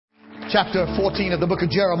chapter 14 of the book of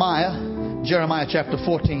Jeremiah. Jeremiah chapter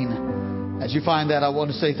 14. As you find that, I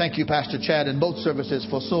want to say thank you, Pastor Chad, in both services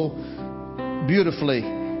for so beautifully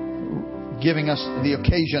giving us the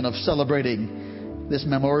occasion of celebrating this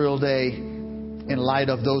Memorial Day in light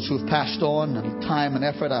of those who have passed on and time and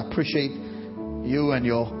effort. I appreciate you and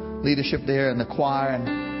your leadership there in the choir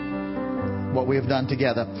and what we have done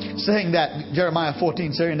together. Saying that, Jeremiah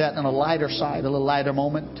 14, saying that on a lighter side, a little lighter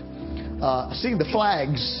moment. Seeing the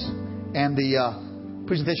flags and the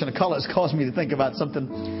presentation of colors caused me to think about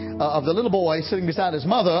something of the little boy sitting beside his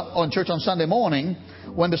mother on church on Sunday morning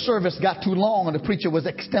when the service got too long and the preacher was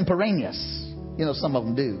extemporaneous. You know, some of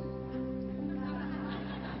them do.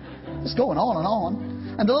 Just going on and on.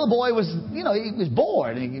 And the little boy was, he was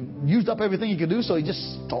bored. He used up everything he could do, so he just,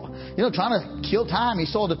 trying to kill time. He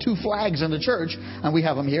saw the two flags in the church, and we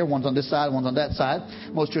have them here. One's on this side, one's on that side.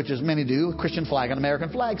 Most churches, many do, a Christian flag and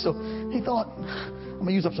American flag. So he thought, I'm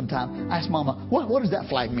going to use up some time. I asked Mama, what does that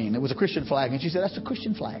flag mean? It was a Christian flag. And she said, that's a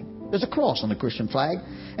Christian flag. There's a cross on the Christian flag,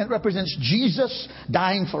 and it represents Jesus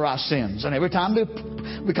dying for our sins. And every time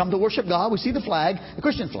we come to worship God, we see the flag, the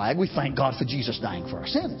Christian flag, we thank God for Jesus dying for our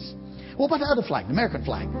sins. What about the other flag, the American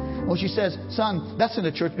flag? Well, she says, son, that's in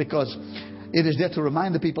the church because it is there to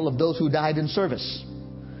remind the people of those who died in service.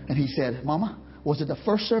 And he said, Mama, was it the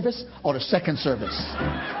first service or the second service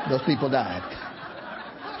those people died?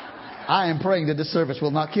 I am praying that this service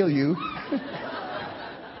will not kill you.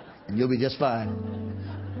 And you'll be just fine.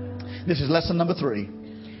 This is lesson number 3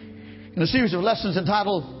 in a series of lessons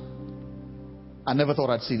entitled, I Never Thought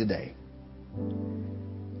I'd See the Day.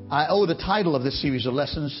 I owe the title of this series of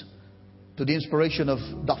lessons to the inspiration of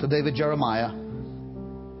Dr. David Jeremiah,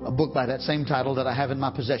 a book by that same title that I have in my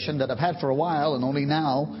possession that I've had for a while, and only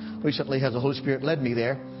now, recently, has the Holy Spirit led me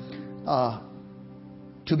there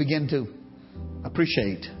to begin to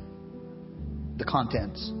appreciate the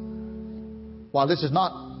contents. While this is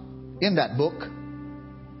not in that book,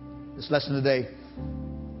 this lesson today,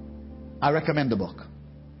 I recommend the book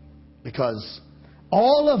because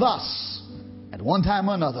all of us, at one time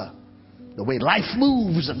or another, the way life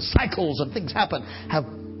moves and cycles and things happen, have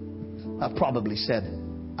probably said,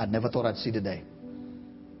 I never thought I'd see today.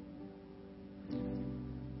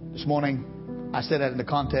 This morning, I said that in the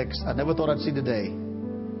context, I never thought I'd see the day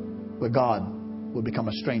where God would become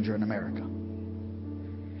a stranger in America.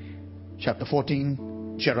 Chapter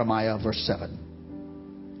 14, Jeremiah, verse 7.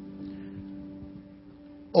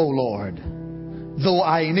 O Lord, though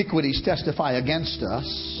our iniquities testify against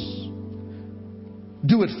us,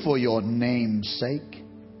 do it for your name's sake.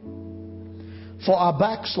 For our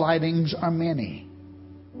backslidings are many.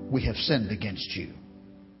 We have sinned against you.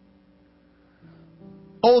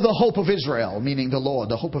 Oh, the hope of Israel, meaning the Lord,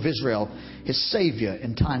 the hope of Israel, his Savior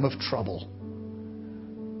in time of trouble.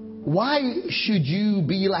 Why should you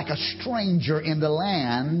be like a stranger in the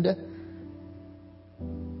land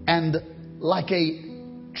and like a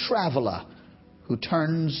traveler who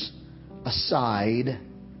turns aside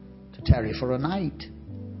to tarry for a night?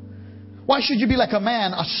 Why should you be like a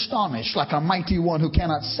man astonished, like a mighty one who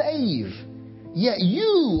cannot save? Yet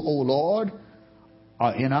you, O Lord,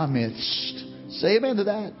 are in our midst. Say amen to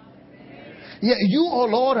that. Yet you, O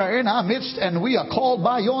Lord, are in our midst, and we are called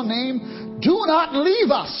by your name. Do not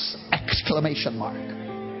leave us! Exclamation mark.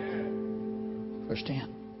 Verse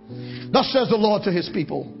 10. Thus says the Lord to his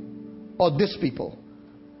people, or this people,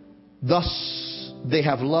 thus they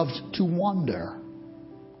have loved to wander,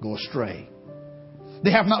 go astray.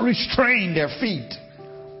 They have not restrained their feet.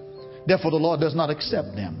 Therefore the Lord does not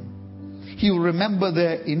accept them. He will remember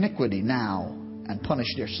their iniquity now and punish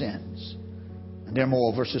their sins. And there are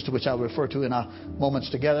more verses to which I'll refer to in our moments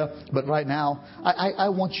together. But right now, I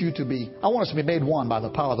want us to be made one by the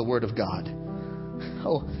power of the Word of God.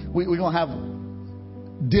 Oh, we're going to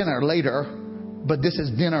have dinner later. But this is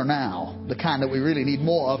dinner now, the kind that we really need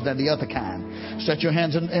more of than the other kind. Stretch your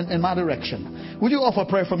hands in my direction. Would you offer a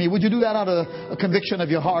prayer for me? Would you do that out of a conviction of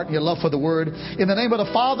your heart and your love for the Word? In the name of the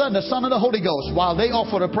Father and the Son and the Holy Ghost. While they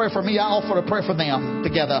offer a prayer for me, I offer a prayer for them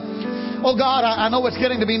together. Oh God, I know it's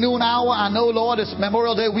getting to be noon hour. I know, Lord, it's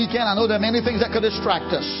Memorial Day weekend. I know there are many things that could distract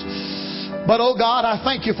us. But, oh God, I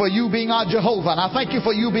thank you for you being our Jehovah. And I thank you for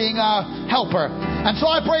you being our helper. And so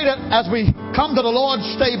I pray that as we come to the Lord's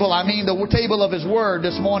table, the table of His Word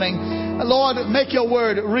this morning, Lord, make your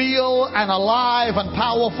Word real and alive and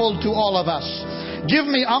powerful to all of us. Give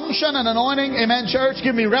me unction and anointing. Amen, church.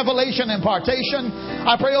 Give me revelation, impartation.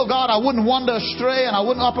 I pray, oh God, I wouldn't wander astray and I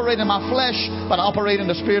wouldn't operate in my flesh, but operate in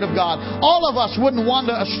the Spirit of God. All of us wouldn't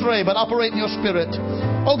wander astray, but operate in your Spirit.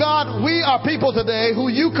 Oh God, we are people today who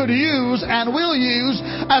you could use and will use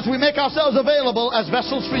as we make ourselves available as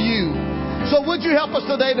vessels for you. So would you help us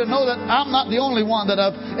today to know that I'm not the only one that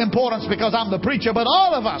of importance because I'm the preacher, but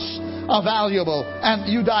all of us are valuable.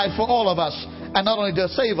 And you died for all of us. And not only to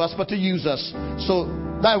save us, but to use us. So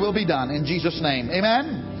thy will be done in Jesus' name.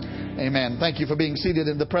 Amen? Amen. Thank you for being seated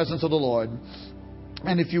in the presence of the Lord.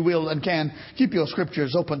 And if you will and can, keep your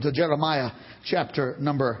scriptures open to Jeremiah chapter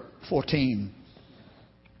number 14.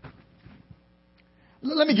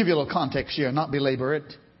 Let me give you a little context here, not belabor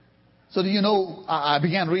it. So do you know, I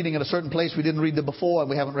began reading at a certain place. We didn't read the before and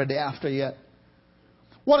we haven't read the after yet.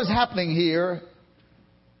 What is happening here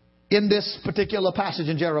in this particular passage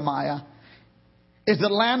in Jeremiah is the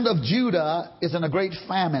land of Judah is in a great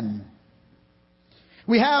famine.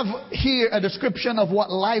 We have here a description of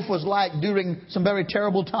what life was like during some very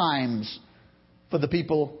terrible times for the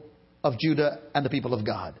people of Judah and the people of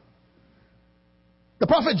God. The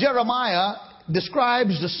prophet Jeremiah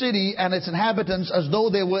describes the city and its inhabitants as though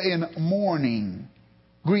they were in mourning,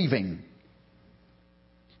 grieving.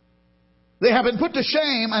 They have been put to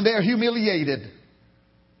shame and they are humiliated.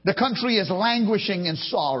 The country is languishing in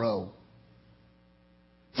sorrow.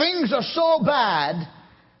 Things are so bad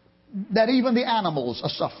that even the animals are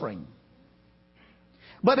suffering.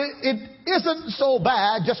 But it isn't so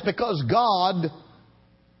bad just because God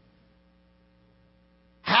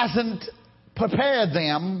hasn't prepared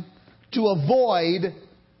them to avoid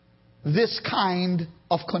this kind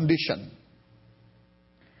of condition.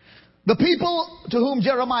 The people to whom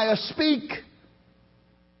Jeremiah speaks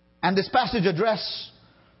and this passage address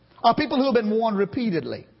are people who have been warned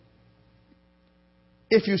repeatedly.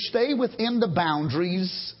 If you stay within the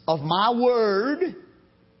boundaries of my word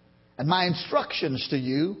and my instructions to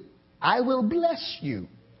you, I will bless you.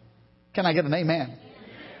 Can I get an amen?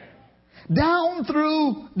 Down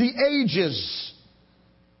through the ages,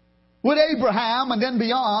 with Abraham and then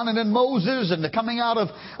beyond, and then Moses and the coming out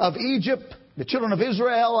of Egypt, the children of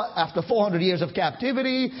Israel after 400 years of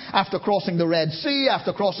captivity, after crossing the Red Sea,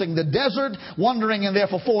 after crossing the desert, wandering in there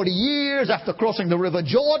for 40 years, after crossing the River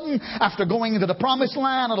Jordan, after going into the Promised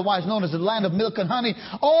Land, otherwise known as the land of milk and honey,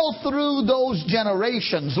 all through those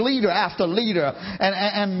generations, leader after leader,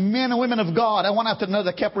 and men and women of God, and one after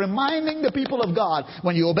another, kept reminding the people of God,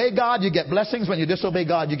 when you obey God, you get blessings. When you disobey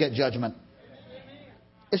God, you get judgment.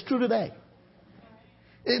 It's true today.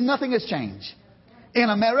 Nothing has changed. In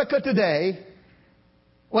America today,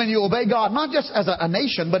 when you obey God, not just as a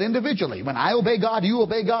nation, but individually. When I obey God, you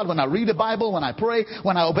obey God. When I read the Bible, when I pray,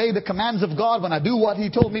 when I obey the commands of God, when I do what He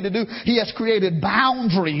told me to do, He has created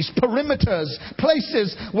boundaries, perimeters,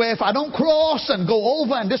 places where if I don't cross and go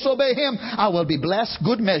over and disobey Him, I will be blessed,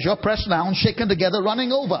 good measure, pressed down, shaken together,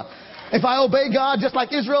 running over. If I obey God just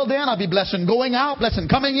like Israel did, I'll be blessed in going out, blessed in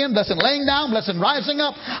coming in, blessed in laying down, blessed in rising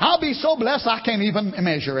up. I'll be so blessed I can't even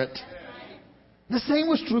measure it. The same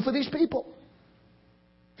was true for these people.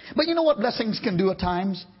 But you know what blessings can do at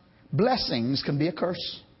times? Blessings can be a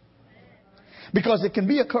curse. Because it can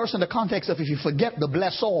be a curse in the context of if you forget the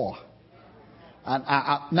blessor. And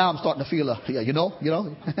now I'm starting to feel you know.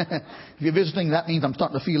 If you're visiting, that means I'm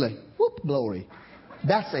starting to feel a whoop glory.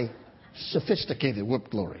 That's a sophisticated whoop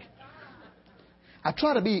glory. I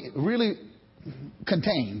try to be really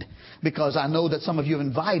contained because I know that some of you have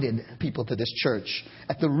invited people to this church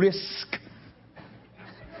at the risk.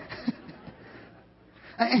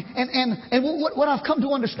 And what I've come to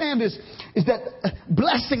understand is that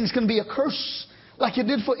blessings can be a curse, like it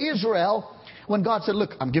did for Israel when God said,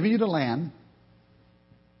 look, I'm giving you the land.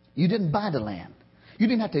 You didn't buy the land. You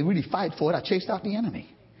didn't have to really fight for it. I chased out the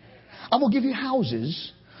enemy. I'm going to give you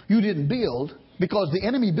houses you didn't build because the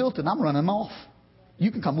enemy built it and I'm running them off. You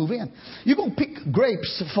can come move in. You're going to pick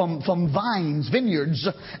grapes from vines, vineyards,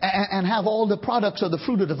 and have all the products of the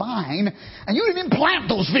fruit of the vine. And you didn't plant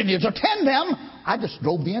those vineyards or tend them. I just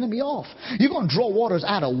drove the enemy off. You're going to draw waters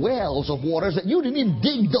out of wells of waters that you didn't even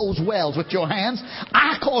dig those wells with your hands.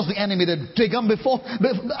 I caused the enemy to dig them before.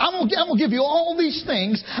 I'm going to give you all these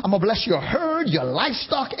things. I'm going to bless your herd, your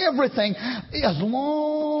livestock, everything. As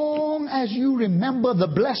long as you remember the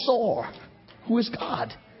blessor, who is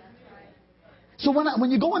God. So when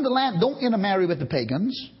you go in the land, don't intermarry with the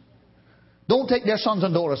pagans. Don't take their sons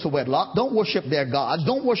and daughters to wedlock. Don't worship their gods.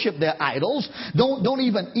 Don't worship their idols. Don't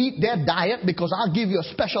even eat their diet because I'll give you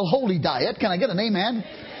a special holy diet. Can I get an amen?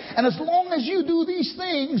 And as long as you do these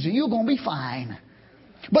things, you're going to be fine.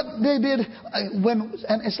 But they did,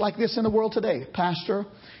 and it's like this in the world today. Pastor,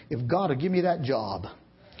 if God will give me that job,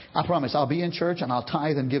 I promise I'll be in church and I'll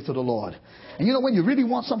tithe and give to the Lord. And you know, when you really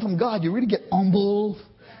want something from God, you really get humble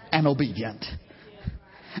and obedient.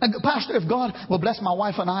 And Pastor, if God will bless my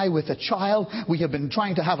wife and I with a child, we have been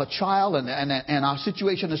trying to have a child, and our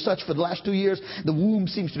situation is such for the last 2 years, the womb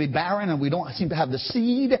seems to be barren and we don't seem to have the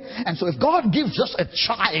seed. And so if God gives us a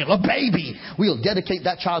child, a baby, we'll dedicate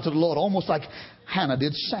that child to the Lord, almost like Hannah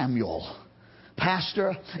did Samuel.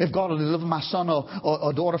 Pastor, if God will deliver my son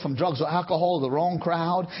or daughter from drugs or alcohol, the wrong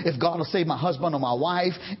crowd, if God will save my husband or my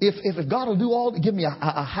wife, if God will do all, give me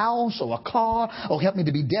a house or a car or help me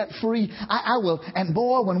to be debt free, I will. And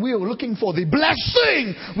boy, when we are looking for the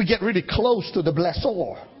blessing, we get really close to the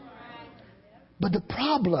blessor. But the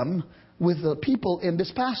problem with the people in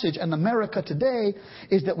this passage and America today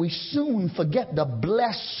is that we soon forget the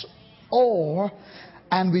blessor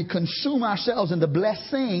and we consume ourselves in the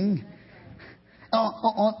blessing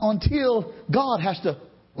until God has to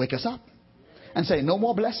wake us up and say, no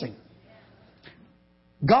more blessing.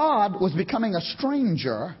 God was becoming a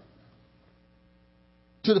stranger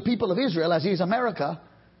to the people of Israel as He is America,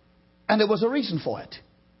 and there was a reason for it.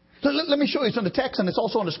 So let me show you some of the text, and it's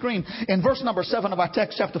also on the screen. In verse number 7 of our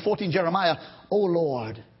text, chapter 14, Jeremiah, O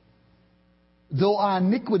Lord, though our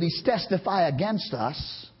iniquities testify against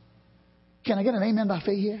us. Can I get an amen by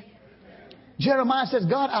faith here? Jeremiah says,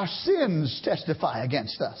 God, our sins testify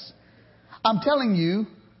against us. I'm telling you,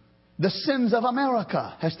 the sins of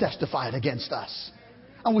America has testified against us.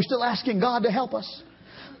 And we're still asking God to help us.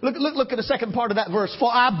 Look at the second part of that verse.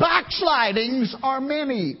 For our backslidings are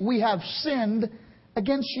many. We have sinned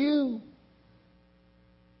against you.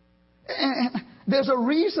 And there's a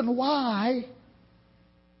reason why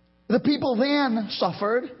the people then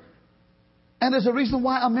suffered. And there's a reason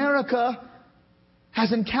why America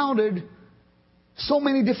has encountered so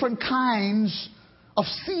many different kinds of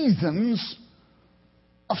seasons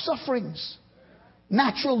of sufferings.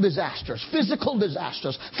 Natural disasters, physical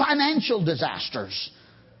disasters, financial disasters,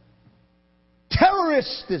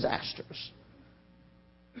 terrorist disasters.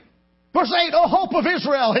 Verse 8, O hope of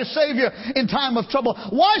Israel, His Savior in time of trouble.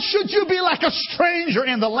 Why should you be like a stranger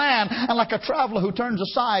in the land and like a traveler who turns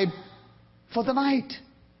aside for the night?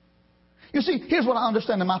 You see, here's what I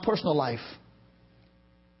understand in my personal life.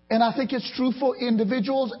 And I think it's true for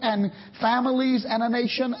individuals and families and a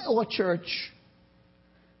nation or a church.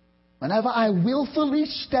 Whenever I willfully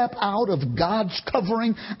step out of God's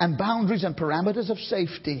covering and boundaries and parameters of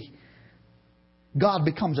safety, God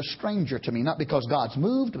becomes a stranger to me. Not because God's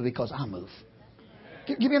moved, but because I move.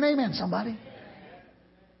 Give me an amen, somebody.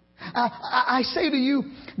 I say to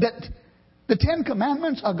you that the 10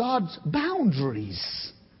 Commandments are God's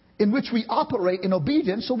boundaries in which we operate in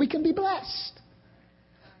obedience so we can be blessed.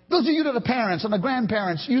 Those of you that are parents and the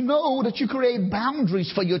grandparents, you know that you create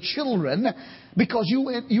boundaries for your children because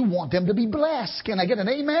you want them to be blessed. Can I get an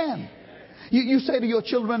amen? You say to your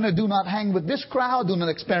children, do not hang with this crowd, do not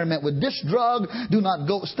experiment with this drug, do not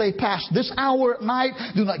stay past this hour at night,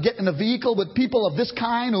 do not get in a vehicle with people of this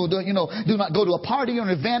kind, or do not go to a party or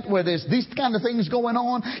an event where there's these kind of things going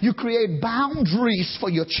on. You create boundaries for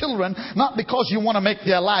your children, not because you want to make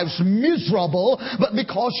their lives miserable, but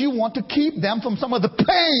because you want to keep them from some of the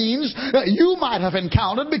pains that you might have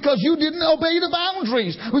encountered because you didn't obey the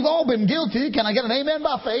boundaries. We've all been guilty. Can I get an amen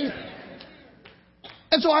by faith?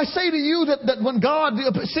 And so I say to you that when God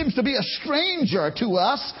seems to be a stranger to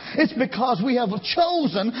us, it's because we have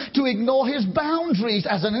chosen to ignore His boundaries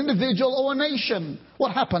as an individual or a nation.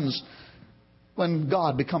 What happens when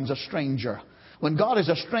God becomes a stranger? When God is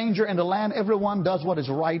a stranger in the land, everyone does what is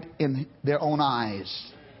right in their own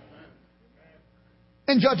eyes.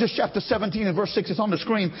 In Judges chapter 17 and verse 6, it's on the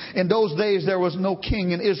screen. In those days there was no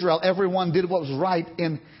king in Israel. Everyone did what was right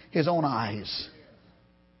in his own eyes.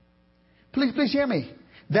 Please hear me.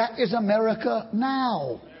 That is America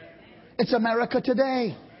now. It's America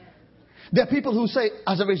today. There are people who say,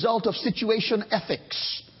 as a result of situation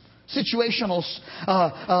ethics, situational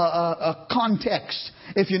context,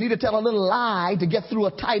 if you need to tell a little lie to get through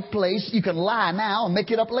a tight place, you can lie now and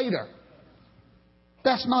make it up later.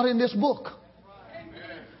 That's not in this book.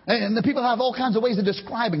 And the people have all kinds of ways of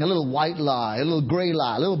describing a little white lie, a little gray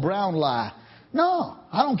lie, a little brown lie. No,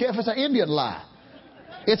 I don't care if it's an Indian lie.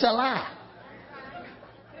 It's a lie.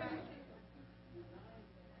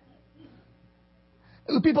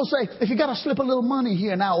 People say, if you got to slip a little money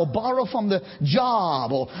here now, or borrow from the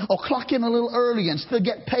job, or clock in a little early and still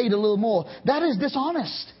get paid a little more, that is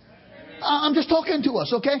dishonest. I'm just talking to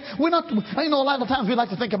us, okay? We're not, a lot of times we like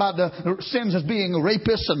to think about the sins as being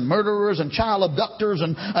rapists and murderers and child abductors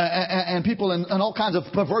and people in all kinds of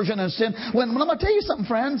perversion and sin. When I'm going to tell you something,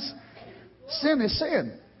 friends, sin is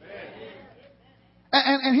sin.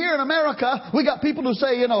 And here in America, we got people who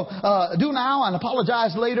say, do now and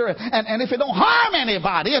apologize later. And if it don't harm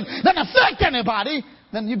anybody and doesn't affect anybody,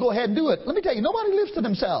 then you go ahead and do it. Let me tell you, nobody lives to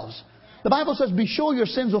themselves. The Bible says, be sure your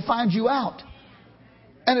sins will find you out.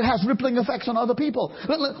 And it has rippling effects on other people.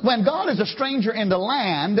 When God is a stranger in the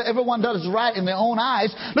land, everyone does right in their own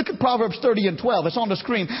eyes. Look at Proverbs 30 and 12. It's on the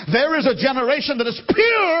screen. There is a generation that is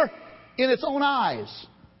pure in its own eyes,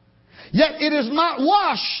 yet it is not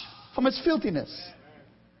washed from its filthiness.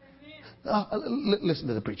 Listen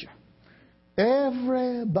to the preacher.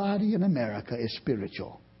 Everybody in America is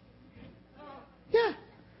spiritual. Yeah.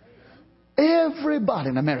 Everybody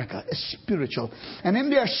in America is spiritual. And in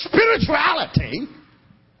their spirituality,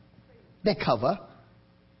 they cover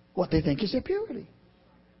what they think is their purity.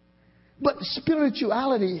 But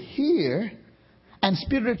spirituality here and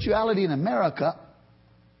spirituality in America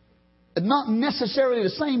are not necessarily the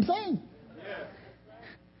same thing.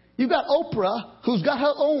 You've got Oprah, who's got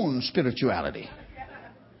her own spirituality.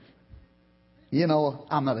 You know,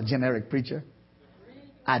 I'm not a generic preacher.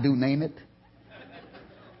 I do name it.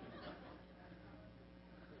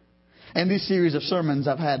 In this series of sermons,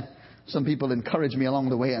 I've had some people encourage me along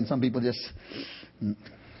the way, and some people just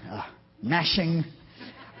gnashing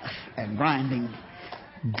and grinding.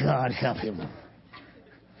 God help him.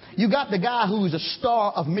 You got the guy who's a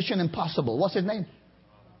star of Mission Impossible. What's his name?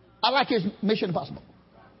 I like his Mission Impossible.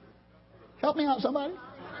 Help me out, somebody.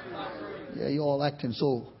 Yeah, you all acting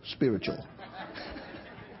so spiritual.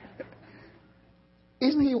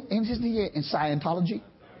 Isn't he in Scientology?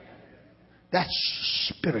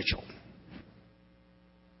 That's spiritual.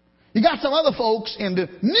 You got some other folks in the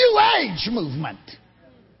New Age movement.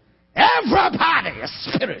 Everybody is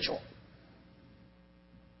spiritual.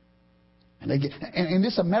 And in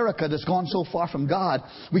this America that's gone so far from God,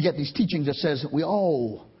 we get these teachings that says we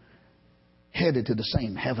all headed to the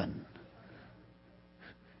same heaven.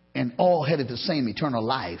 And all headed to the same eternal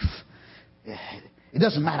life. It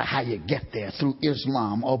doesn't matter how you get there, through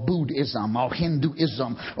Islam or Buddhism or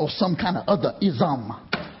Hinduism or some kind of other ism.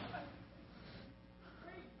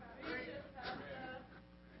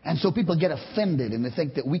 And so people get offended and they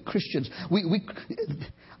think that we Christians,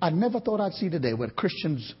 I never thought I'd see today where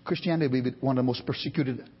Christianity would be one of the most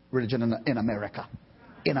persecuted religions in America.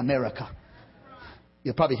 In America.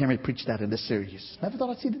 You'll probably hear me preach that in this series. Never thought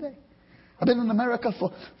I'd see today. I've been in America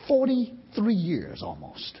for 43 years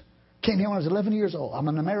almost. Came here when I was 11 years old. I'm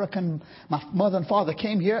an American. My mother and father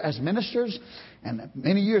came here as ministers. And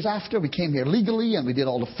many years after, we came here legally and we did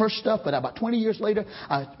all the first stuff. But about 20 years later,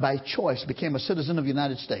 I, by choice, became a citizen of the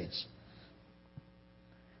United States.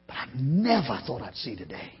 But I never thought I'd see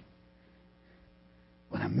today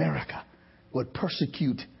when America would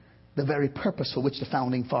persecute the very purpose for which the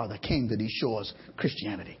founding father came to these shores,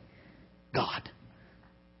 Christianity, God.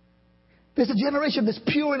 There's a generation that's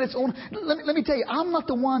pure in its own. Let me tell you, I'm not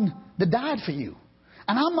the one that died for you.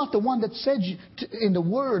 And I'm not the one that said in the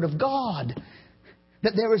Word of God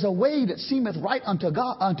that there is a way that seemeth right unto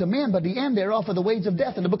God, unto men, but the end thereof are the ways of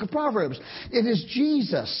death in the book of Proverbs. It is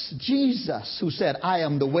Jesus who said, I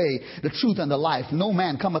am the way, the truth, and the life. No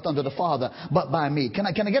man cometh unto the Father but by me. Can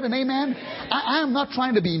I get an amen? I am not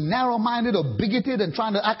trying to be narrow-minded or bigoted and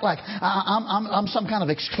trying to act like I'm some kind of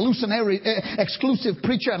exclusive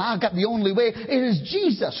preacher and I've got the only way. It is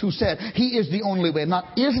Jesus who said He is the only way.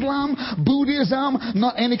 Not Islam, Buddhism,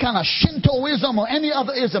 not any kind of Shintoism or any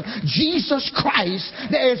other ism. Jesus Christ.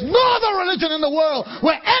 There is no other religion in the world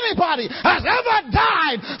where anybody has ever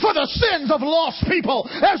died for the sins of lost people.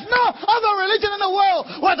 There's no other religion in the world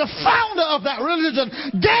where the founder of that religion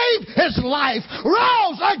gave his life,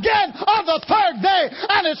 rose again on the third day,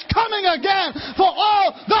 and is coming again for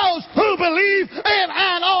all those who believe in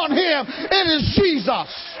and on Him. It is Jesus.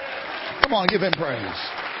 Come on, give Him praise.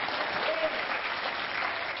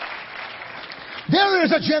 There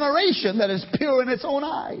is a generation that is pure in its own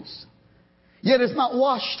eyes, yet it's not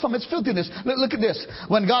washed from its filthiness. Look at this.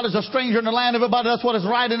 When God is a stranger in the land, everybody does what is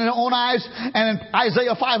right in their own eyes. And in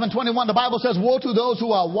Isaiah 5:21, the Bible says, woe to those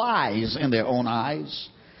who are wise in their own eyes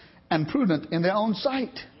and prudent in their own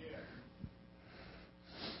sight.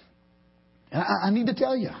 And I need to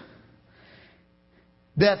tell you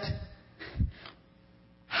that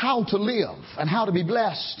how to live and how to be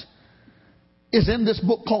blessed is in this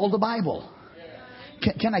book called the Bible.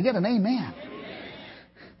 Can I get an amen?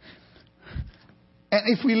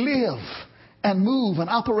 And if we live and move and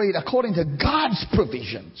operate according to God's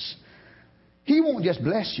provisions, He won't just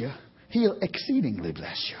bless you, He'll exceedingly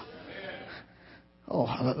bless you. Oh,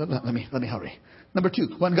 let me hurry. Number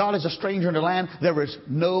 2, when God is a stranger in the land, there is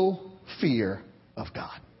no fear of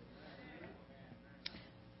God.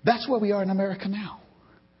 That's where we are in America now.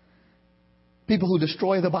 People who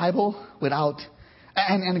destroy the Bible without,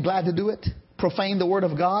 and glad to do it, profane the Word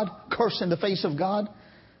of God, curse in the face of God.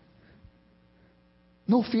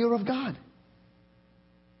 No fear of God.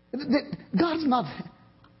 God's not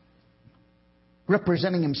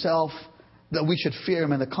representing himself that we should fear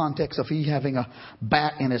him in the context of he having a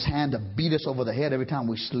bat in his hand to beat us over the head every time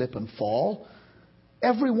we slip and fall.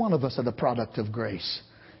 Every one of us are the product of grace.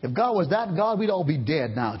 If God was that God, we'd all be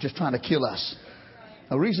dead now, just trying to kill us.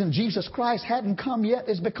 The reason Jesus Christ hadn't come yet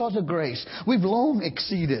is because of grace. We've long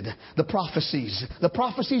exceeded the prophecies. The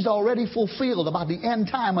prophecies already fulfilled about the end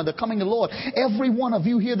time and the coming of the Lord. Every one of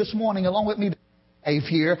you here this morning, along with me,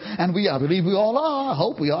 here, and I believe we all are. I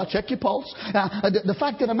hope we are. Check your pulse. The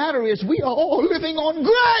fact of the matter is we are all living on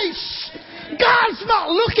grace. God's not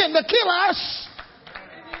looking to kill us.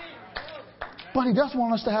 But he does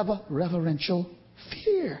want us to have a reverential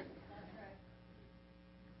fear.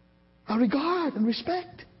 A regard and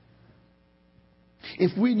respect.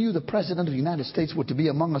 If we knew the President of the United States were to be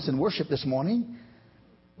among us in worship this morning,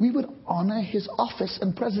 we would honor his office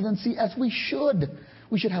and presidency as we should.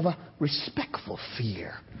 We should have a respectful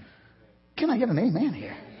fear. Can I get an amen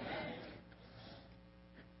here?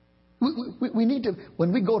 We need to,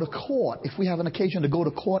 when we go to court, if we have an occasion to go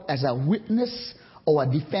to court as a witness or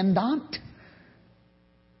a defendant,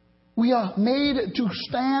 we are made to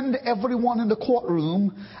stand, everyone in the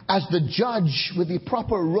courtroom, as the judge with the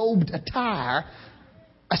proper robed attire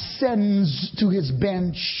ascends to his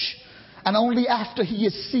bench. And only after he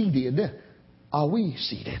is seated are we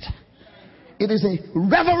seated. It is a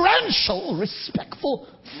reverential, respectful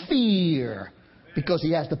fear, because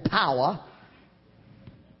he has the power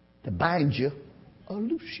to bind you or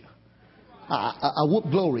loose you. A whoop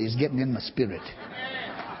glory is getting in my spirit.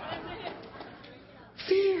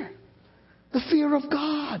 Fear. The fear of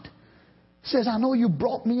God says, I know you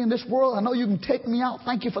brought me in this world. I know you can take me out.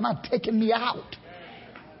 Thank you for not taking me out.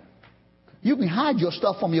 You can hide your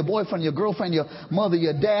stuff from your boyfriend, your girlfriend, your mother,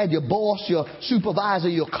 your dad, your boss, your supervisor,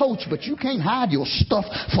 your coach, but you can't hide your stuff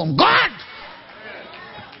from God.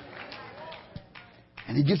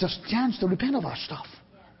 And he gives us a chance to repent of our stuff.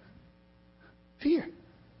 Fear.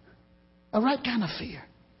 A right kind of fear.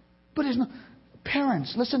 But there's no...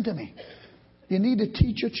 Parents, listen to me. You need to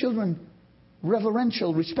teach your children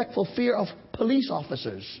reverential, respectful fear of police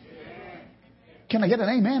officers. Can I get an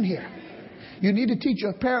amen here? You need to teach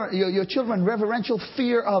your children reverential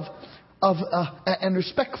fear of and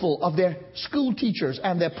respectful of their school teachers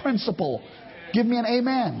and their principal. Give me an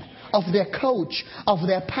amen. Of their coach, of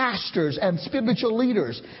their pastors and spiritual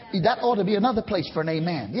leaders. That ought to be another place for an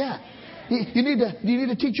amen. Yeah. You need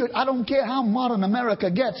to teach your... I don't care how modern America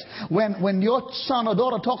gets. When your son or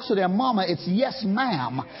daughter talks to their mama, it's yes,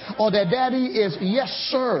 ma'am. Or their daddy is yes,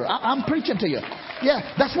 sir. I'm preaching to you.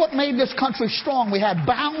 Yeah, that's what made this country strong. We had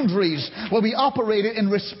boundaries where we operated in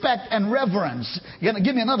respect and reverence. You're going to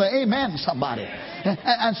give me another amen, somebody.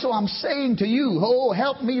 And so I'm saying to you, oh,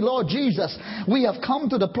 help me, Lord Jesus. We have come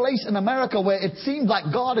to the place in America where it seems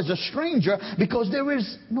like God is a stranger because there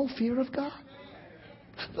is no fear of God.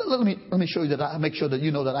 Let me show you that. I make sure that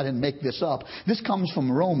you know that I didn't make this up. This comes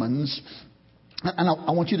from Romans, and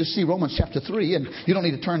I want you to see Romans chapter 3, and you don't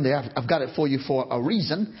need to turn there. I've got it for you for a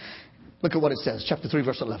reason. Look at what it says, chapter 3,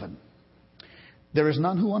 verse 11. There is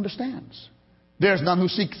none who understands. There is none who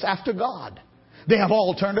seeks after God. They have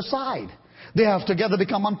all turned aside. They have together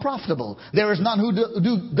become unprofitable. There is none who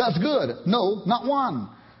does good. No, not one.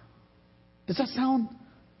 Does that sound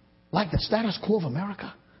like the status quo of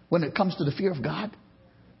America when it comes to the fear of God?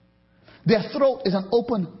 Their throat is an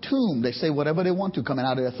open tomb. They say whatever they want to coming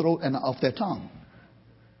out of their throat and off their tongue.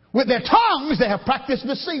 With their tongues, they have practiced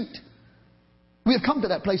deceit. We have come to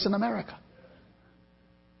that place in America.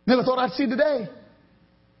 Never thought I'd see today.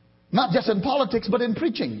 Not just in politics, but in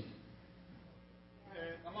preaching.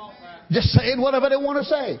 Just saying whatever they want to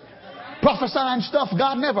say. Prophesying stuff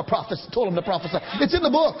God never told them to prophesy. It's in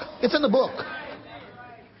the book. It's in the book.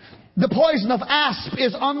 The poison of asp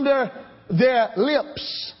is under their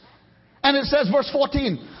lips. And it says, verse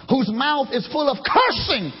 14, whose mouth is full of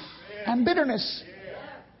cursing and bitterness.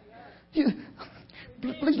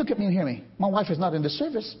 Please look at me and hear me. My wife is not in the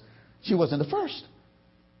service. She was in the first.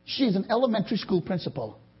 She's an elementary school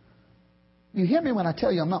principal. You hear me when I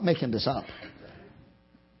tell you I'm not making this up.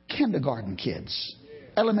 Kindergarten kids,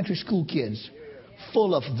 elementary school kids,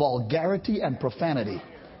 full of vulgarity and profanity.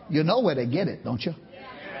 You know where they get it, don't you?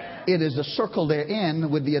 It is the circle they're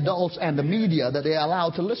in with the adults and the media that they're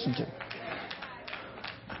allowed to listen to.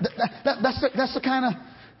 That's the kind of...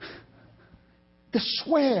 They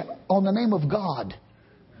swear on the name of God.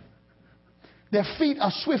 Their feet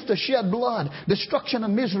are swift to shed blood. Destruction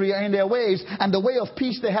and misery are in their ways, and the way of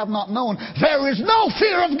peace they have not known. There is no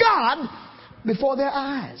fear of God before their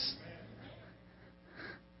eyes.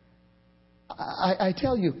 I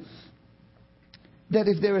tell you, that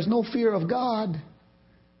if there is no fear of God,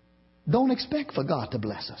 don't expect for God to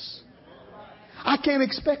bless us. I can't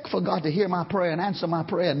expect for God to hear my prayer and answer my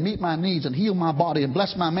prayer and meet my needs and heal my body and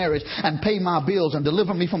bless my marriage and pay my bills and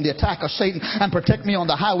deliver me from the attack of Satan and protect me on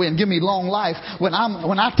the highway and give me long life when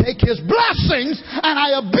I take His blessings and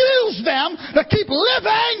I abuse them to keep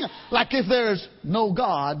living like if there is no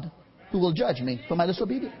God who will judge me for my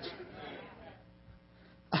disobedience.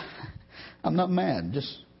 I'm not mad,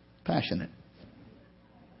 just passionate.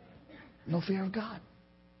 No fear of God.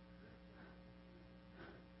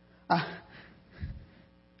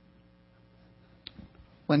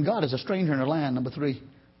 When God is a stranger in a land, number 3,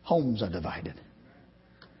 homes are divided.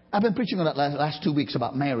 I've been preaching on that last 2 weeks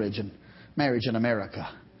about marriage and marriage in America.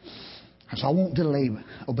 So I won't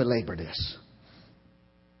belabor this.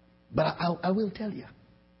 But I will tell you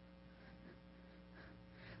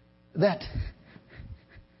that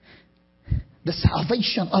the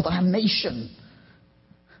salvation of our nation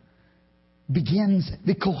begins,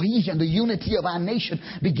 the cohesion, the unity of our nation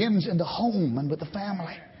begins in the home and with the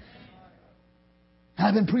family.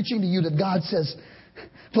 I've been preaching to you that God says,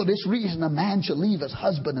 for this reason a man shall leave his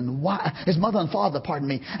husband and his mother and father,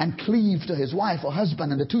 and cleave to his wife or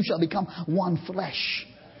husband, and the two shall become one flesh.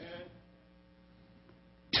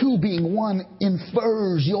 Two being one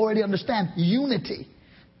infers, you already understand, unity.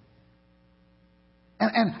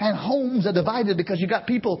 And homes are divided because you got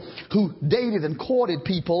people who dated and courted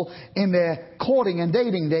people in their courting and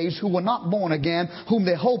dating days who were not born again, whom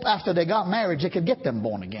they hope after they got married they could get them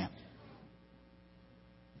born again.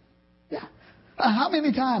 Yeah. How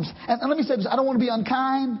many times, and let me say this, I don't want to be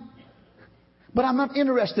unkind, but I'm not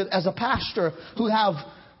interested as a pastor who have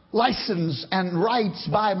license and rights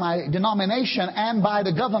by my denomination and by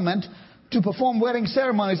the government to perform wedding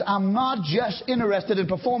ceremonies. I'm not just interested in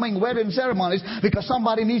performing wedding ceremonies because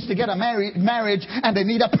somebody needs to get a marriage and they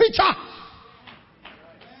need a preacher.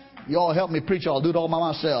 You all help me preach, I'll do it all by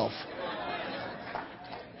myself.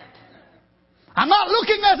 I'm not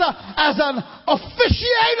looking as an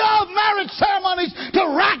officiator of marriage ceremonies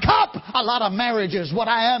to rack up a lot of marriages. What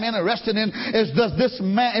I am interested in is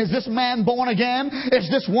is this man born again? Is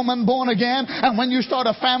this woman born again? And when you start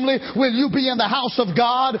a family, will you be in the house of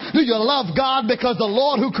God? Do you love God? Because the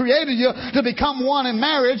Lord who created you to become one in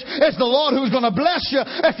marriage is the Lord who's going to bless you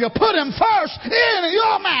if you put Him first in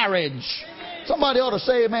your marriage. Somebody ought to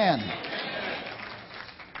say amen.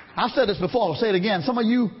 I've said this before, I'll say it again. Some of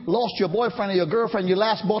you lost your boyfriend or your girlfriend you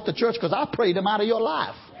last brought to church because I prayed them out of your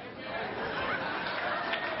life.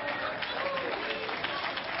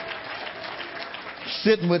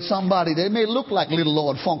 Sitting with somebody, they may look like little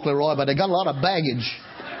Lord Fauntleroy, but they got a lot of baggage.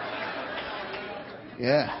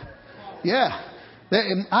 Yeah.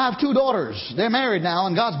 I have 2 daughters. They're married now,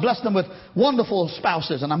 and God's blessed them with wonderful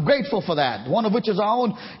spouses, and I'm grateful for that. One of which is our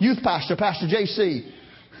own youth pastor, Pastor J.C.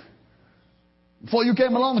 Before you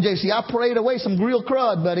came along, JC, I prayed away some real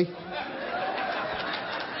crud, buddy.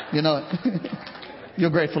 You know it. You're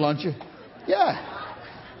grateful, aren't you? Yeah.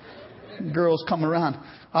 Girls come around,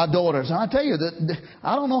 our daughters. And I tell you, that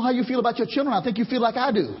I don't know how you feel about your children. I think you feel like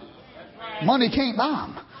I do. Money can't buy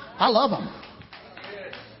them. I love them.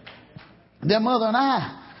 Their mother and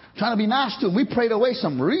I, trying to be nice to them, we prayed away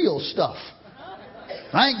some real stuff.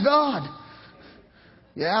 Thank God.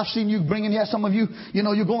 Yeah, I've seen you bringing here. Some of you,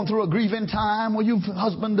 you're going through a grieving time where your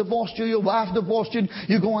husband divorced you, your wife divorced you.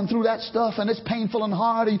 You're going through that stuff and it's painful and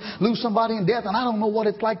hard. You lose somebody in death, and I don't know what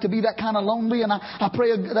it's like to be that kind of lonely. And I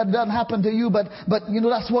pray that doesn't happen to you. But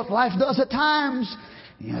that's what life does at times.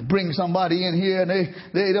 Bring somebody in here and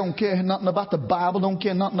they don't care nothing about the Bible, don't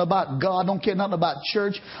care nothing about God, don't care nothing about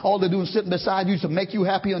church. All they do is sitting beside you to make you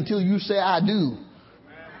happy until you say, I do.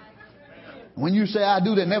 When you say, I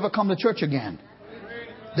do, they never come to church again.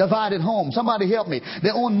 Divided home. Somebody help me.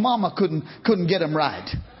 Their own mama couldn't get them right.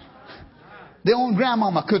 Their own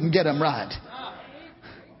grandmama couldn't get them right.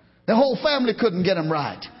 Their whole family couldn't get them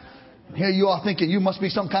right. And here you are thinking you must be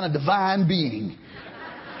some kind of divine being.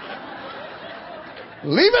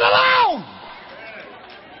 Leave it alone.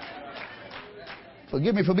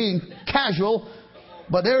 Forgive me for being casual,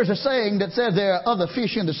 but there is a saying that says there are other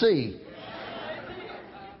fish in the sea.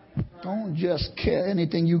 Don't just catch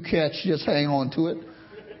anything you catch, just hang on to it.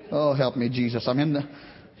 Oh, help me, Jesus. I'm in the...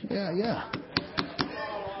 Yeah.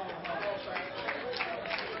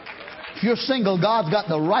 If you're single, God's got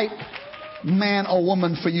the right man or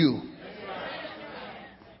woman for you.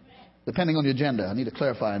 Depending on your gender. I need to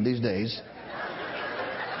clarify in these days.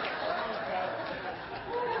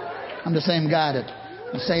 I'm the same guy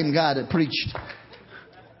that preached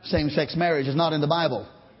same-sex marriage is not in the Bible.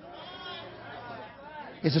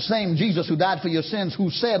 It's the same Jesus who died for your sins,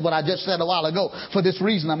 who said what I just said a while ago. For this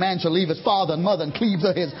reason, a man shall leave his father and mother and cleave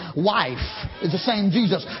to his wife. It's the same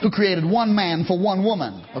Jesus who created one man for one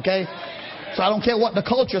woman. Okay? So I don't care what the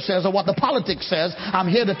culture says or what the politics says. I'm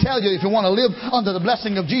here to tell you, if you want to live under the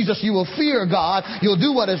blessing of Jesus, you will fear God. You'll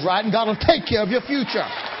do what is right, and God will take care of your future.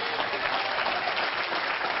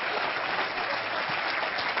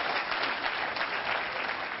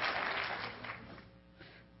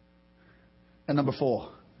 And number 4,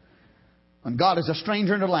 when God is a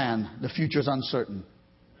stranger in the land, the future is uncertain.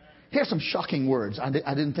 Here's some shocking words I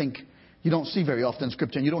didn't think you don't see very often in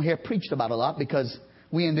Scripture, and you don't hear preached about a lot because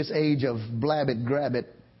we in this age of blab it, grab it,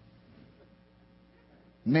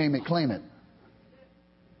 name it, claim it.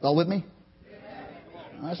 All with me?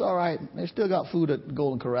 That's all right. They still got food at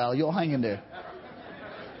Golden Corral. You'll hang in there.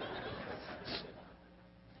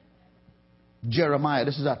 Jeremiah,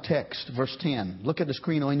 this is our text, verse 10. Look at the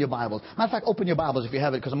screen or in your Bibles. Matter of fact, open your Bibles if you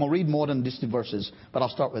have it, because I'm going to read more than these verses, but I'll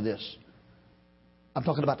start with this. I'm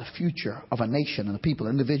talking about the future of a nation and a people,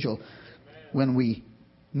 an individual, when we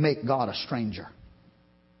make God a stranger.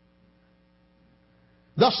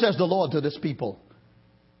 Thus says the Lord to this people.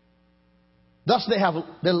 Thus they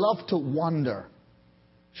love to wander,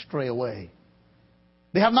 stray away.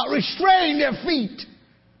 They have not restrained their feet,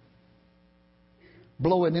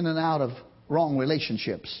 blowing in and out of wrong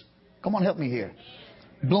relationships. Come on, help me here.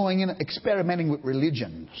 Blowing in, experimenting with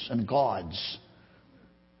religions and gods.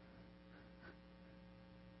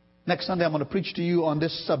 Next Sunday, I'm going to preach to you on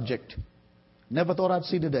this subject. Never thought I'd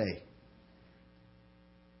see the day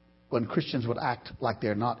when Christians would act like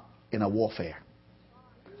they're not in a warfare.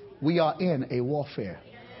 We are in a warfare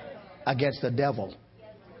against the devil.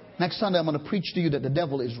 Next Sunday, I'm going to preach to you that the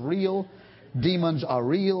devil is real. Demons are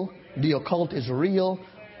real. The occult is real.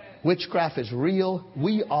 Witchcraft is real.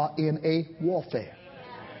 We are in a warfare.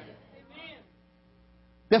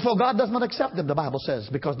 Therefore, God does not accept them, the Bible says,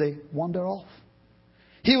 because they wander off.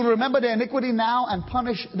 He will remember their iniquity now and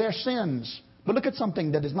punish their sins. But look at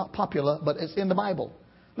something that is not popular, but it's in the Bible.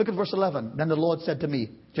 Look at verse 11. Then the Lord said to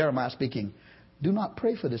me, Jeremiah speaking, do not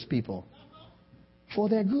pray for this people, for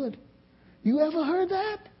their good. You ever heard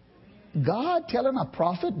that? God telling a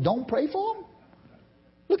prophet, don't pray for them?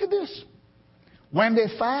 Look at this. When they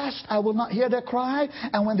fast, I will not hear their cry.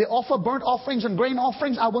 And when they offer burnt offerings and grain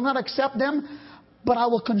offerings, I will not accept them. But I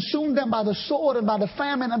will consume them by the sword and by the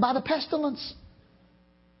famine and by the pestilence.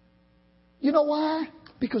 You know why?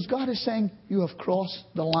 Because God is saying, you have crossed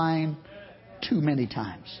the line too many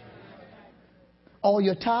times. All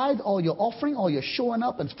your tithe, all your offering, all your showing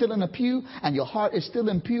up and filling a pew, and your heart is still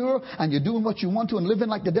impure, and you're doing what you want to and living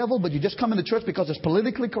like the devil, but you just come into church because it's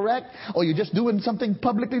politically correct, or you're just doing something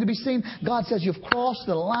publicly to be seen. God says you've crossed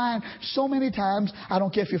the line so many times. I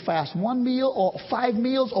don't care if you fast 1 meal or 5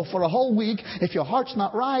 meals or for a whole week. If your heart's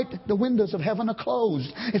not right, the windows of heaven are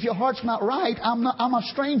closed. If your heart's not right, I'm a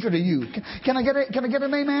stranger to you. Can I get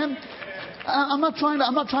an amen? I'm not trying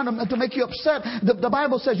to make you upset. The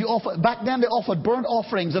Bible says back then they offered burnt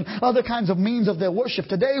offerings and other kinds of means of their worship.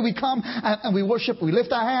 Today we come and we worship, we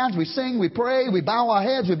lift our hands, we sing, we pray, we bow our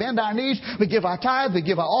heads, we bend our knees, we give our tithe, we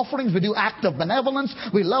give our offerings, we do acts of benevolence,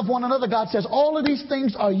 we love one another. God says all of these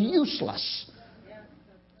things are useless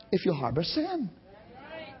if you harbor sin.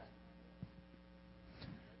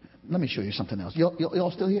 Let me show you something else.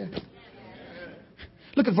 Y'all still here?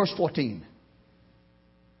 Look at verse 14.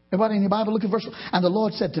 Everybody in your Bible, look at verse. And the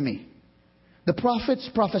Lord said to me, the prophets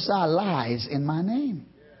prophesy lies in my name.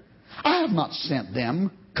 I have not sent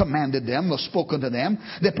them, commanded them, or spoken to them.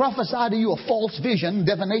 They prophesy to you a false vision,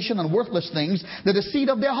 divination, and worthless things, the deceit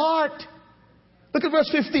of their heart. Look at verse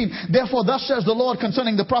 15. Therefore, thus says the Lord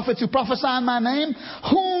concerning the prophets who prophesy in my name,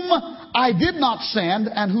 whom I did not send,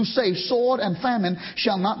 and who say sword and famine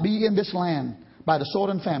shall not be in this land. By the sword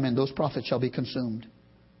and famine, those prophets shall be consumed.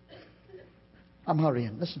 I'm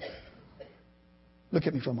hurrying. Listen. Look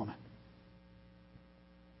at me for a moment.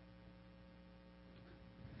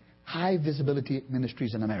 High visibility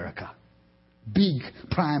ministries in America. Big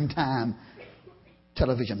prime time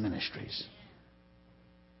television ministries.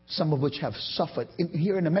 Some of which have suffered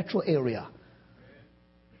here in the metro area.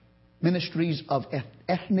 Ministries of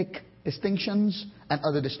ethnic distinctions and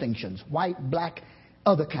other distinctions. White, black,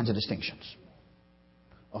 other kinds of distinctions.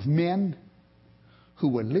 Of men who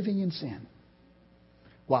were living in sin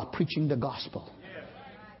while preaching the gospel.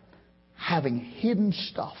 Having hidden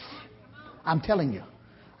stuff. I'm telling you,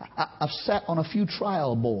 I've sat on a few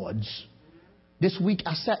trial boards. This week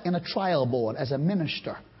I sat in a trial board as a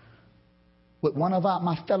minister with one of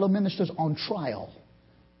my fellow ministers on trial.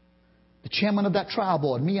 The chairman of that trial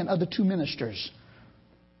board, me and other 2 ministers,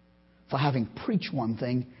 for having preached one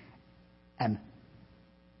thing and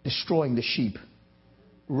destroying the sheep,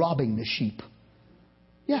 robbing the sheep.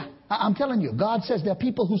 Yeah, I'm telling you, God says there are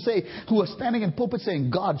people who are standing in pulpit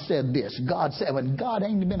saying, God said this, God said, when God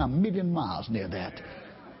ain't been a million miles near that.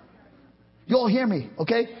 You all hear me,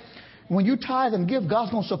 okay? When you tithe and give,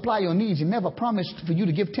 God's going to supply your needs. He never promised for you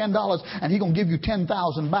to give $10 and He's going to give you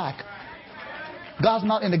 10,000 back. God's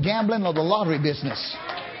not in the gambling or the lottery business.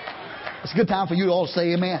 It's a good time for you to all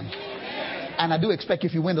say amen. And I do expect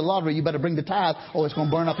if you win the lottery, you better bring the tithe or it's going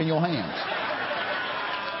to burn up in your hands.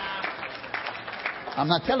 I'm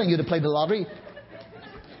not telling you to play the lottery.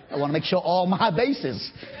 I want to make sure all my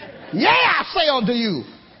bases. Yeah, I say unto you.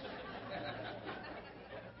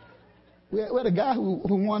 We had a guy who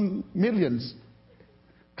won millions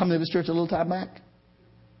come to this church a little time back.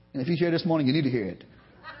 And if he's here this morning, you need to hear it.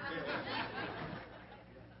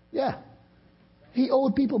 Yeah. He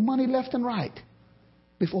owed people money left and right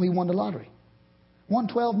before he won the lottery. Won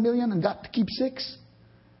 $12 million and got to keep 6.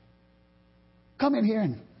 Come in here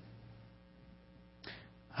and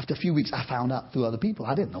after a few weeks, I found out through other people.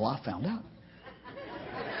 I didn't know I found out.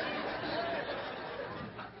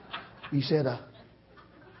 He said,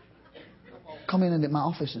 come in my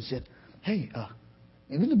office and said, hey,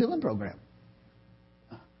 it was a billing program.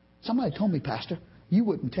 Somebody told me, Pastor, you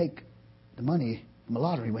wouldn't take the money from a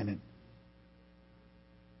lottery winning.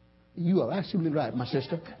 You are absolutely right, my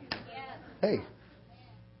sister. Hey,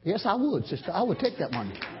 yes, I would, sister. I would take that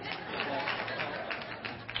money.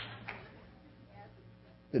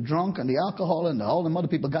 The drunk and the alcohol and all them other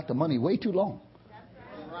people got the money way too long.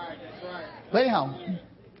 That's right. But anyhow,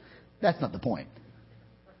 that's not the point.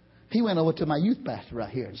 He went over to my youth pastor right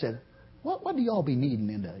here and said, what do y'all be needing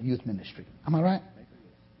in the youth ministry? Am I right?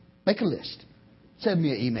 Make a list. Send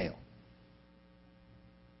me an email.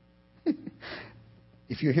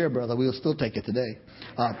 If you're here, brother, we'll still take it today.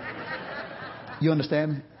 You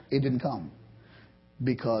understand? It didn't come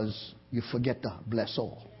because you forget to bless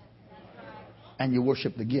all. And you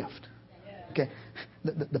worship the gift. Okay.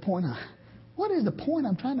 The point, what is the point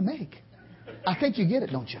I'm trying to make? I think you get it,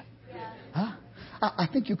 don't you? Huh? I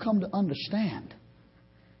think you come to understand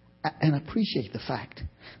and appreciate the fact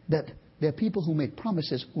that there are people who make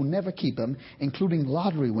promises who never keep them, including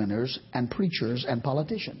lottery winners and preachers and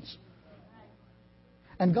politicians.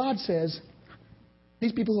 And God says,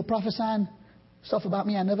 these people who are prophesying stuff about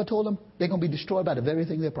me I never told them, they're going to be destroyed by the very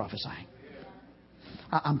thing they're prophesying.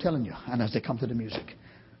 I'm telling you, and as they come to the music,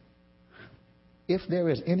 if there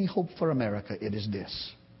is any hope for America, it is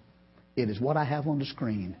this. It is what I have on the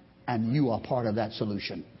screen, and you are part of that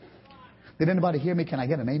solution. Did anybody hear me? Can I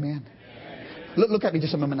get an amen? Look at me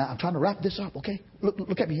just a moment now. I'm trying to wrap this up, okay?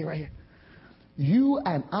 Look at me here, right here. You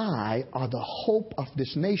and I are the hope of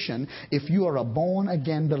this nation if you are a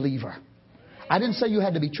born-again believer. I didn't say you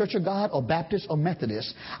had to be Church of God or Baptist or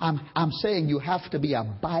Methodist. I'm saying you have to be a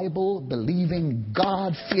Bible-believing,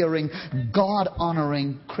 God-fearing,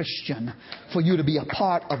 God-honoring Christian for you to be a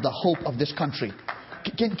part of the hope of this country.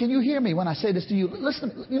 Can you hear me when I say this to you?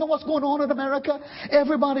 Listen, you know what's going on in America?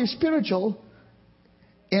 Everybody's spiritual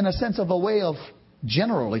in a sense of a way of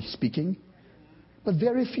generally speaking, but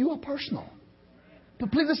very few are personal.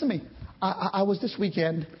 But please listen to me. I was this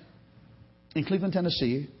weekend in Cleveland,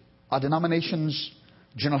 Tennessee, our denomination's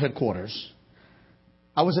general headquarters.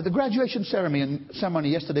 I was at the graduation ceremony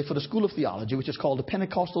yesterday for the School of Theology, which is called the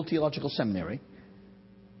Pentecostal Theological Seminary,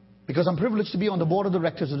 because I'm privileged to be on the board of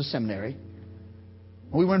directors of the seminary.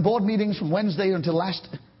 We were in board meetings from Wednesday until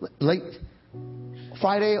late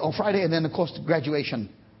Friday, and then, of course, the graduation.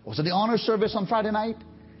 I was at the honor service on Friday night,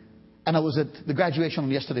 and I was at the graduation on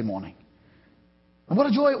yesterday morning. And what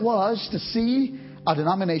a joy it was to see our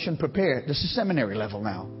denomination prepared. This is seminary level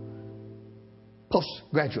now.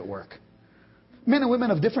 Postgraduate work. Men and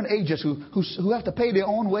women of different ages who have to pay their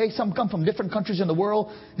own way. Some come from different countries in the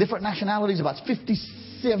world, different nationalities, about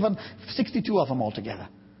 62 of them altogether.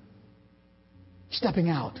 Stepping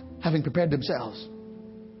out, having prepared themselves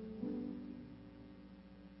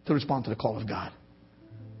to respond to the call of God.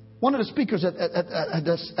 One of the speakers at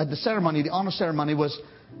the ceremony, the honor ceremony, was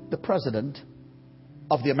the president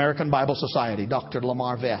of the American Bible Society, Dr.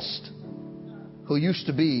 Lamar Vest, who used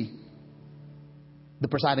to be the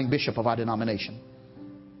presiding bishop of our denomination.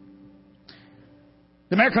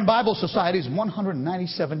 The American Bible Society is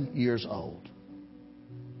 197 years old.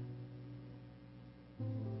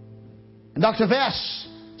 And Dr. Vest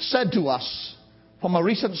said to us from a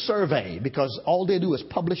recent survey, because all they do is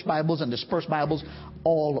publish Bibles and disperse Bibles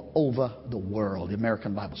all over the world, the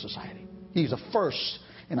American Bible Society. He's the first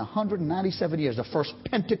in 197 years, the first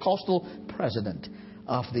Pentecostal president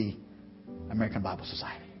of the American Bible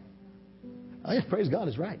Society. Oh, yeah, praise God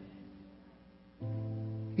is right.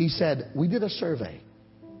 He said, we did a survey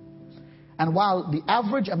And while the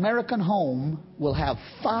average American home will have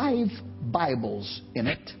 5 Bibles in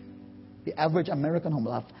it, the average American home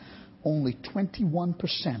will have only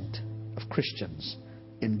 21% of Christians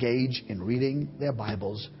engage in reading their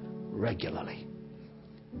Bibles regularly.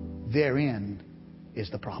 Therein is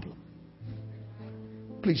the problem.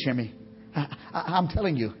 Please hear me. I'm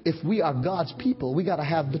telling you, if we are God's people, we got to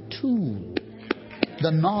have the tool, the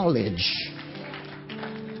knowledge.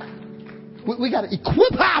 We got to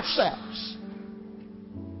equip ourselves.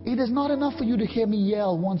 It is not enough for you to hear me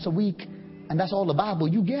yell once a week, and that's all the Bible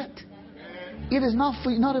you get. It is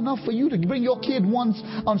not enough for you to bring your kid once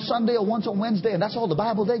on Sunday or once on Wednesday, and that's all the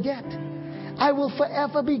Bible they get. I will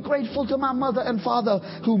forever be grateful to my mother and father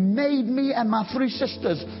who made me and my 3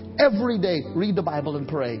 sisters every day read the Bible and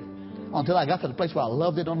pray, until I got to the place where I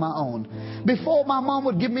loved it on my own. Before my mom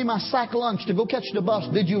would give me my sack lunch to go catch the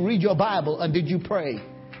bus, did you read your Bible and did you pray?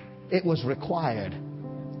 It was required.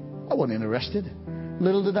 I wasn't interested.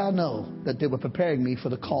 Little did I know that they were preparing me for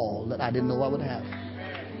the call that I didn't know I would have.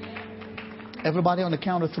 Everybody on the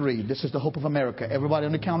count of 3. This is the Hope of America. Everybody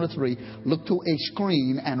on the count of 3. Look to a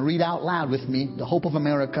screen and read out loud with me the Hope of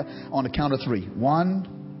America on the count of 3.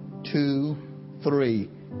 1, 2, 3.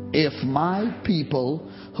 If my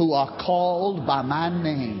people who are called by my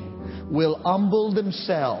name will humble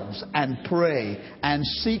themselves and pray and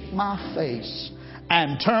seek my face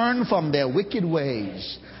and turn from their wicked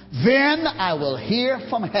ways, then I will hear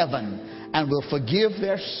from heaven and will forgive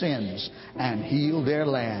their sins and heal their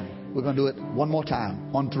land. We're going to do it one more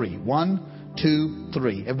time on 3. 1, 2,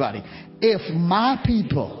 3. Everybody. If my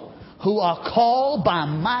people who are called by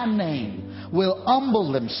my name will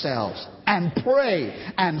humble themselves and pray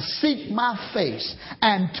and seek my face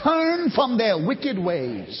and turn from their wicked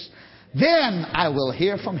ways, then I will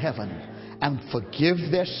hear from heaven and forgive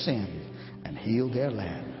their sin and heal their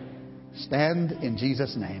land. Stand in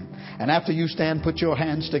Jesus' name. And after you stand, put your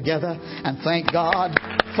hands together and thank God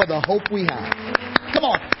for the hope we have. Come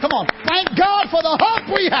on, come on. Thank God for the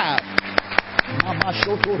hope we have.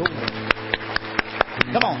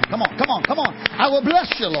 Come on, come on, come on, come on. I will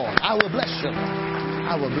bless you, Lord. I will bless you, Lord.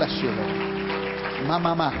 I will bless you, Lord.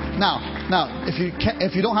 Now,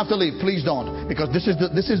 if you don't have to leave, please don't, because this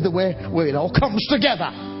is the way where it all comes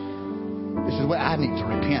together. This is where I need to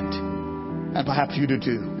repent, and perhaps you do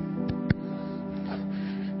too.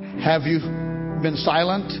 Have you been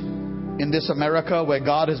silent in this America where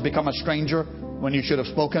God has become a stranger when you should have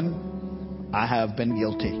spoken? I have been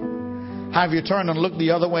guilty. Have you turned and looked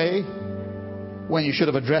the other way when you should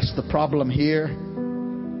have addressed the problem here?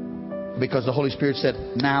 Because the Holy Spirit said,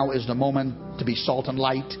 now is the moment to be salt and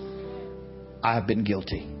light. I have been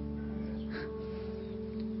guilty.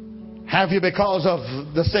 Have you, because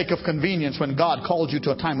of the sake of convenience, when God called you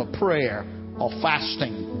to a time of prayer or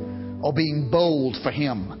fasting or being bold for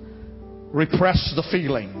Him, repress the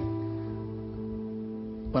feeling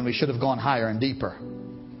when we should have gone higher and deeper?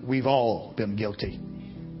 We've all been guilty.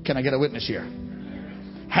 Can I get a witness here?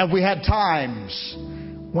 Have we had times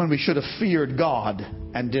when we should have feared God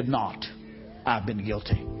and did not? I've been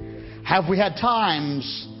guilty. Have we had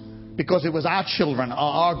times because it was our children or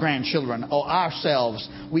our grandchildren or ourselves,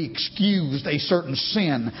 we excused a certain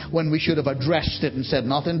sin when we should have addressed it and said,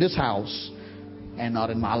 not in this house and not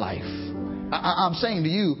in my life? I'm saying to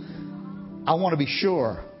you, I want to be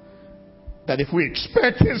sure that if we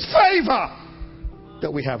expect His favor,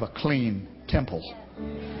 that we have a clean temple.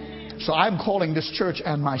 So I'm calling this church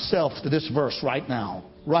and myself to this verse right now.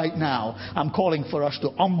 Right now, I'm calling for us to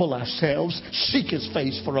humble ourselves, seek His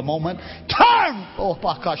face for a moment, turn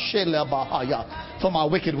from our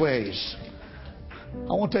wicked ways.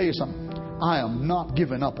 I want to tell you something. I am not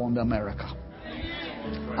giving up on America.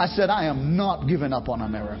 I said I am not giving up on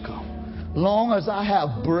America. Long as I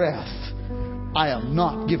have breath, I am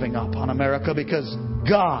not giving up on America, because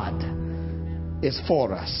God is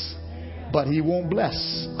for us. But He won't bless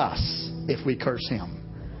us if we curse Him.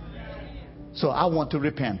 So I want to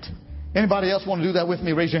repent. Anybody else want to do that with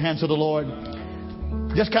me? Raise your hands to the Lord.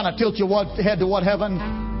 Just kind of tilt your head toward heaven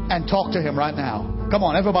and talk to Him right now. Come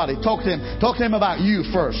on, everybody. Talk to Him. Talk to Him about you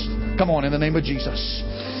first. Come on, in the name of Jesus.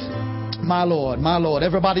 My Lord, my Lord.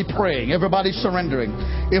 Everybody praying. Everybody surrendering.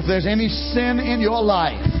 If there's any sin in your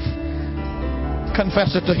life,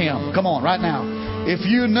 confess it to Him. Come on, right now. If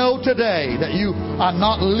you know today that you are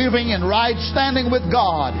not living in right standing with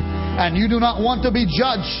God, and you do not want to be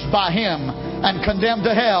judged by Him and condemned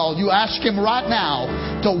to hell, you ask Him right now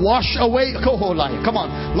to wash away. Come on.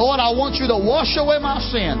 Lord, I want you to wash away my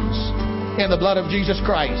sins in the blood of Jesus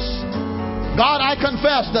Christ. God, I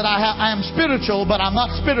confess that I am spiritual, but I'm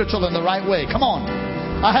not spiritual in the right way. Come on.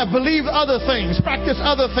 I have believed other things, practiced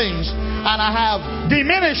other things, and I have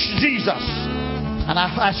diminished Jesus. And I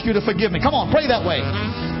ask you to forgive me. Come on, pray that way.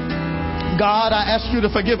 God, I ask you to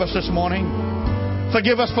forgive us this morning.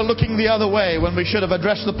 Forgive us for looking the other way when we should have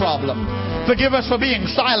addressed the problem. Forgive us for being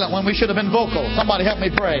silent when we should have been vocal. Somebody help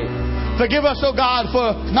me pray. Forgive us, oh God,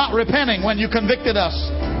 for not repenting when you convicted us.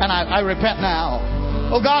 And I repent now.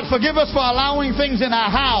 Oh God, forgive us for allowing things in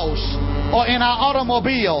our house or in our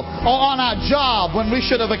automobile or on our job when we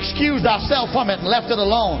should have excused ourselves from it and left it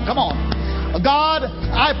alone. Come on. God,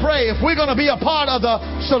 I pray if we're going to be a part of the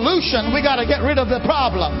solution, we got to get rid of the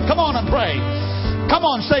problem. Come on and pray. Come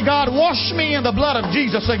on, say, God, wash me in the blood of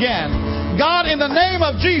Jesus again. God, in the name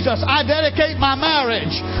of Jesus, I dedicate my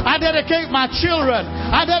marriage. I dedicate my children.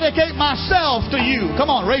 I dedicate myself to you.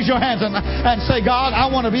 Come on, raise your hands and say, God,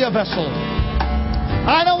 I want to be a vessel.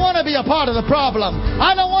 I don't want to be a part of the problem.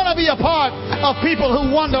 I don't want to be a part of people who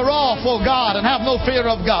wander off, oh God, and have no fear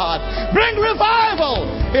of God. Bring revival.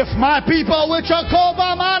 If my people which are called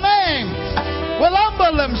by my name will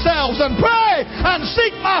humble themselves and pray and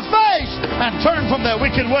seek my face and turn from their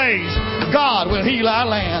wicked ways, God will heal our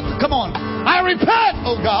land. Come on. I repent,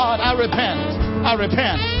 oh God. I repent. I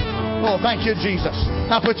repent. Oh, thank you, Jesus.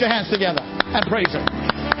 Now put your hands together and praise Him.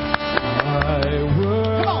 I